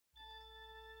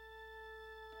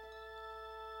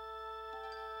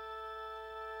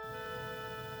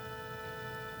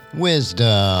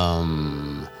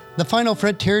Wisdom, the final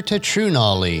frontier to true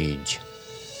knowledge.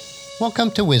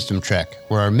 Welcome to Wisdom Trek,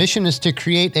 where our mission is to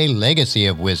create a legacy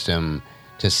of wisdom,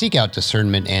 to seek out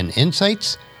discernment and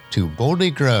insights, to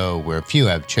boldly grow where few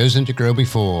have chosen to grow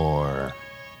before.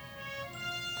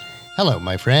 Hello,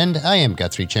 my friend. I am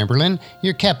Guthrie Chamberlain,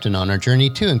 your captain on our journey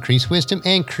to increase wisdom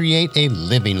and create a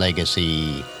living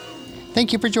legacy.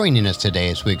 Thank you for joining us today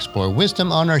as we explore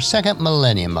wisdom on our second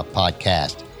millennium of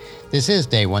podcast. This is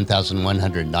day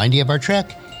 1190 of our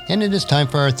trek, and it is time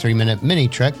for our 3-minute mini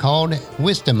trek called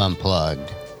Wisdom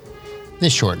Unplugged.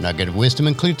 This short nugget of wisdom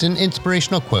includes an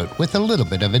inspirational quote with a little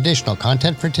bit of additional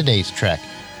content for today's trek.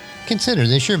 Consider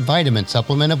this your vitamin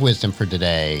supplement of wisdom for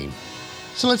today.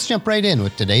 So let's jump right in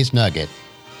with today's nugget.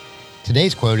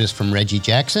 Today's quote is from Reggie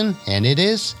Jackson, and it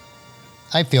is,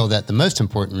 "I feel that the most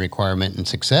important requirement in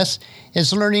success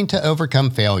is learning to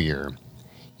overcome failure.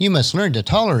 You must learn to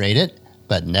tolerate it,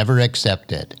 but never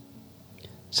accept it."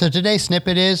 So today's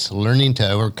snippet is learning to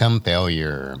overcome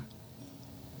failure.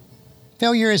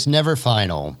 Failure is never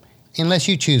final, unless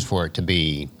you choose for it to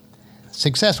be.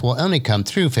 Success will only come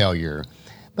through failure,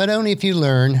 but only if you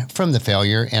learn from the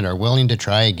failure and are willing to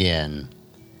try again.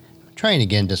 Trying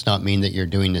again does not mean that you're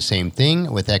doing the same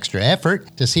thing with extra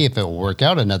effort to see if it will work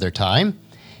out another time.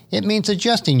 It means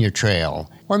adjusting your trail,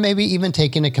 or maybe even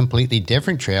taking a completely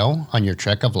different trail on your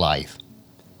trek of life.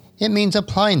 It means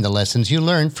applying the lessons you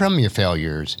learned from your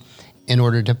failures in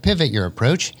order to pivot your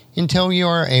approach until you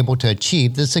are able to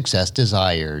achieve the success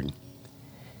desired.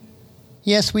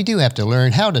 Yes, we do have to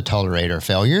learn how to tolerate our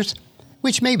failures,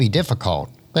 which may be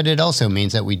difficult, but it also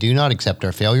means that we do not accept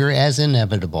our failure as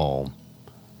inevitable.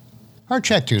 Our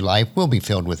trek through life will be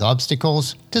filled with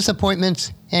obstacles,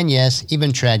 disappointments, and yes,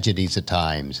 even tragedies at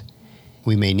times.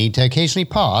 We may need to occasionally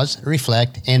pause,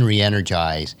 reflect, and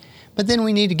re-energize, but then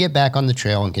we need to get back on the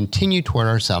trail and continue toward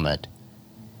our summit.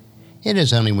 It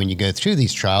is only when you go through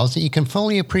these trials that you can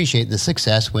fully appreciate the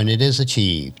success when it is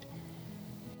achieved.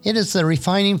 It is the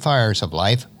refining fires of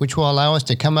life which will allow us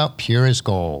to come out pure as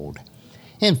gold.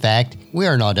 In fact, we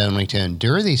are not only to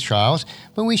endure these trials,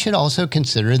 but we should also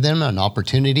consider them an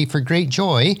opportunity for great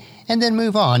joy and then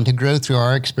move on to grow through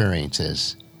our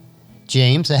experiences.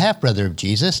 James, the half-brother of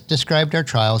Jesus, described our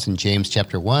trials in James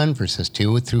chapter 1, verses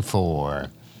 2 through 4.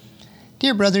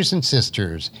 Dear brothers and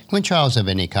sisters, when trials of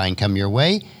any kind come your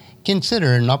way,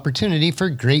 consider an opportunity for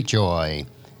great joy.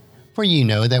 For you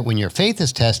know that when your faith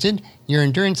is tested, your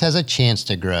endurance has a chance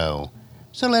to grow.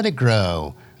 So let it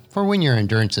grow, for when your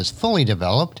endurance is fully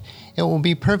developed, it will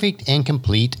be perfect and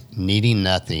complete, needing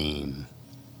nothing.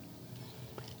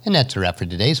 And that's a wrap for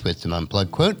today's Wisdom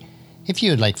Unplugged quote. If you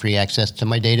would like free access to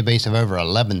my database of over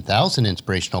 11,000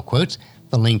 inspirational quotes,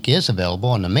 the link is available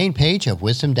on the main page of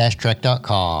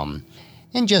wisdom-trek.com.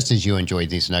 And just as you enjoyed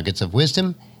these nuggets of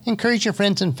wisdom, encourage your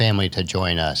friends and family to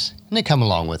join us and to come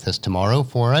along with us tomorrow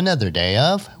for another day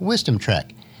of Wisdom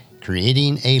Trek,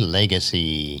 creating a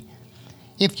legacy.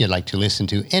 If you'd like to listen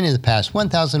to any of the past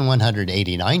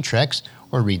 1,189 treks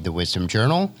or read the Wisdom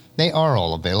Journal, they are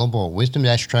all available at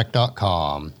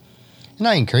wisdom-trek.com. And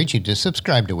I encourage you to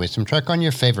subscribe to Wisdom Trek on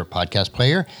your favorite podcast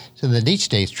player so that each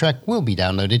day's trek will be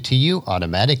downloaded to you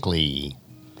automatically.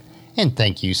 And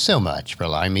thank you so much for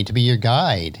allowing me to be your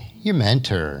guide, your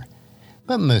mentor.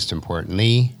 But most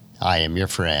importantly, I am your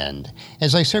friend,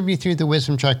 as I serve you through the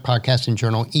Wisdom Trek podcast and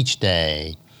journal each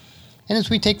day. And as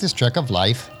we take this trek of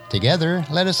life together,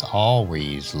 let us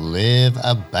always live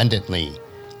abundantly,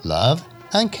 love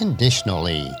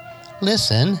unconditionally,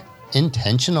 listen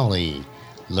intentionally,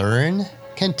 learn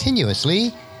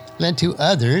continuously, lend to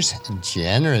others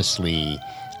generously,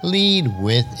 lead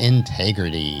with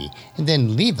integrity, and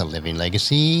then leave a living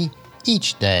legacy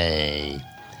each day.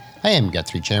 I am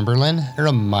Guthrie Chamberlain,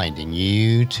 reminding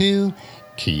you to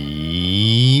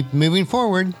keep moving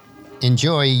forward,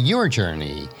 enjoy your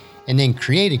journey, and then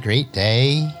create a great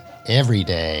day every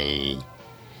day.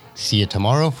 See you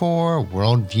tomorrow for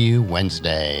Worldview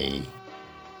Wednesday.